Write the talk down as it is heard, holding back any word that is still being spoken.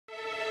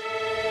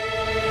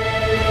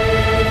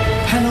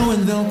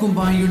welcome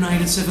by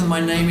United 7. My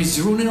name is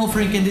Arjan and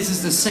Efi, and this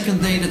is the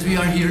second day that we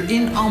are here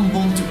in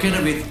Ambon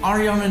together with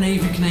Arjan and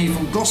Efi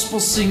Knevel, gospel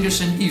singers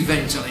and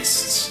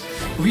evangelists.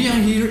 We are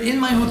here in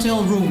my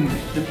hotel room,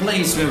 the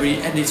place where we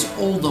edit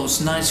all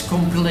those nice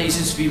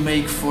compilations we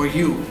make for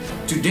you.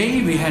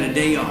 Today we had a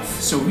day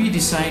off, so we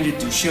decided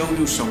to show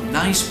you some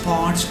nice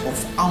parts of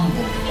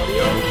Ambon.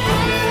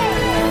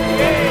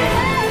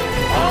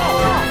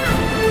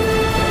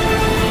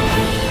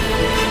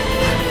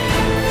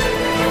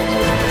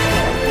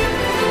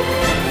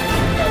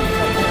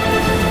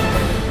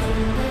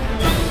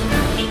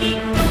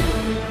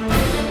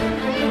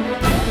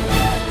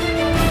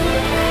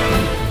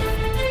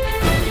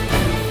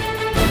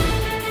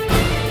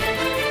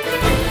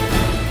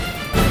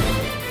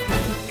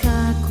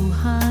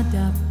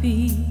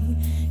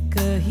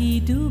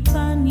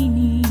 Kehidupan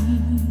ini,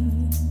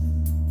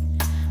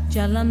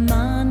 jalan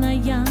mana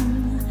yang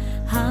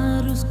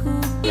harus ku.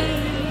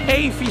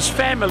 Efi's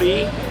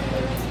family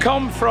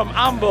come from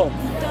Ambon.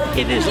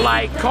 It is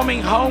like coming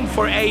home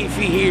for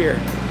Efi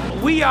here.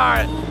 We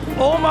are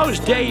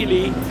almost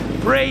daily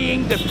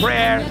praying the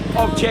prayer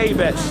of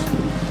Jabez.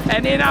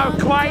 And in our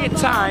quiet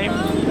time,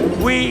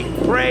 we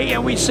pray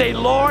and we say,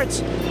 Lord,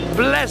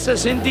 bless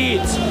us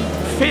indeed.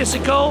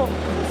 Physical,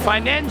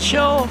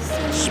 financial,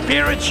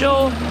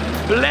 spiritual,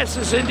 bless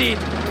us indeed,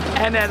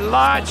 and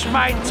enlarge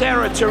my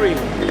territory.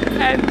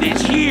 And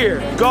this year,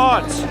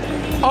 God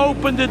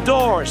opened the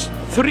doors,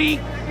 3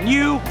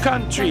 new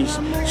countries.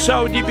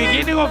 So the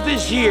beginning of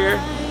this year,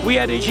 we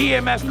had a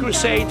GMF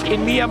crusade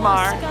in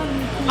Myanmar.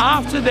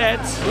 After that,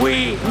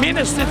 we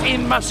ministered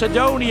in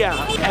Macedonia.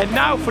 And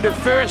now for the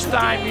first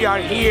time, we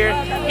are here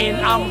in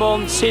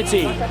Ambon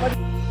City.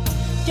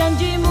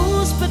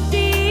 Janjimu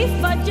seperti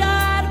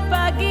fajar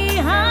pagi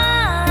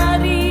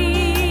hari,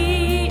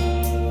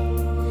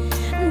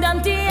 dan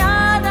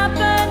tiada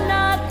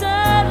pernah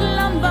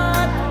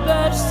terlambat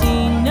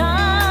bersinar.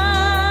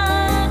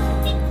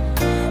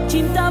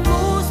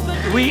 Cintamu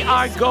seperti. We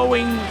are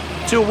going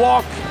to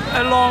walk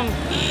along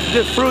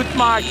the fruit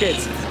market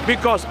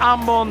because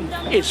Ambon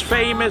is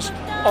famous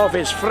of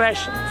its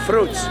fresh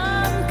fruits.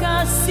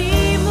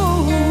 Kasihmu.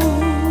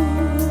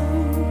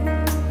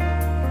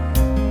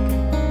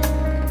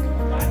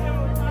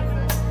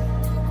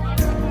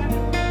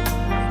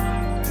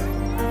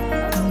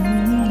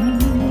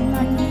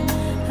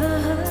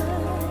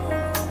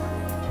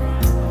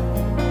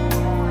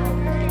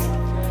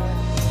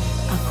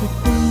 Aku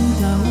pun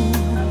tahu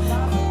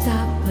ku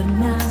tak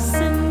pernah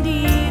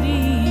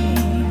sendiri,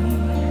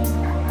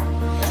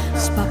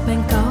 sebab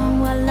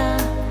Engkau Allah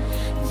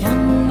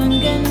yang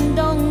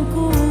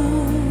menggendongku.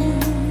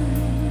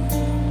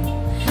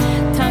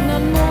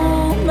 Tanganmu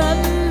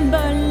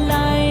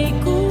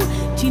membelaiku,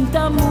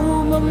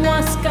 cintamu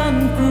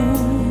memuaskanku.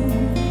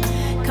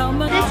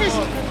 This is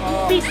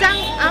pisang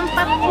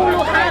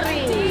 40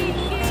 hari.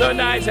 So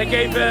nice, I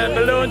gave a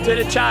balloon to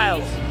the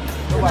child.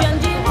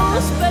 Janjimu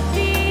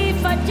seperti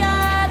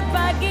fajar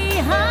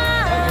pagi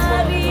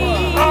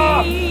hari,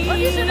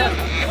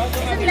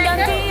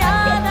 dan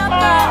tiada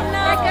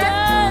pernah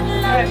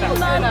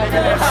terlambat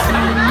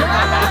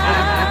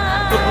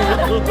bersinar.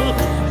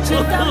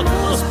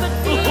 Cintamu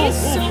seperti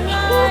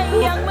sungai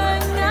yang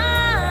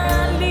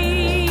mengalir,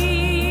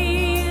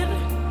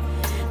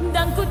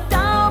 dan ku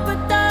tahu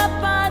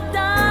betapa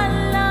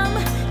dalam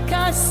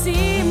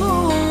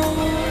kasihmu.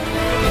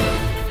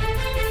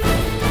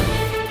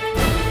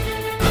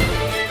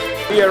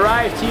 We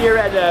arrived here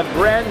at a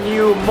brand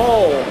new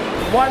mall.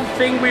 One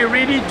thing we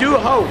really do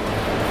hope,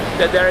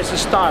 that there is a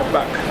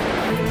Starbucks.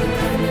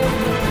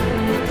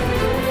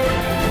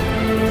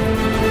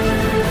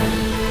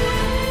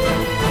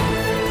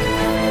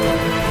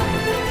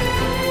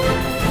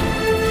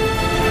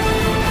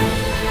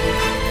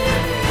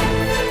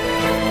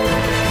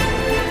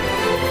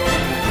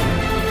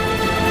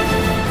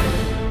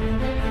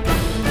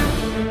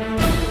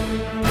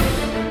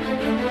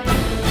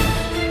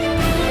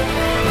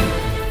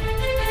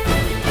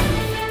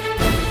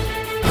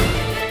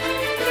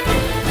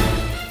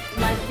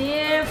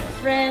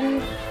 Friend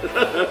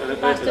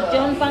Pastor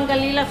John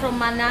Pangalila from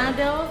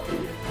Manado,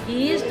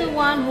 he is the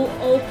one who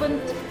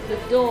opened the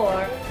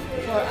door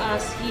for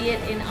us here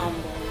in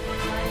Ambon.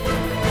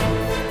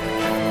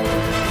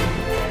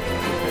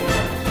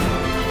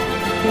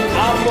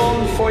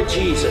 Ambon for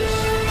Jesus.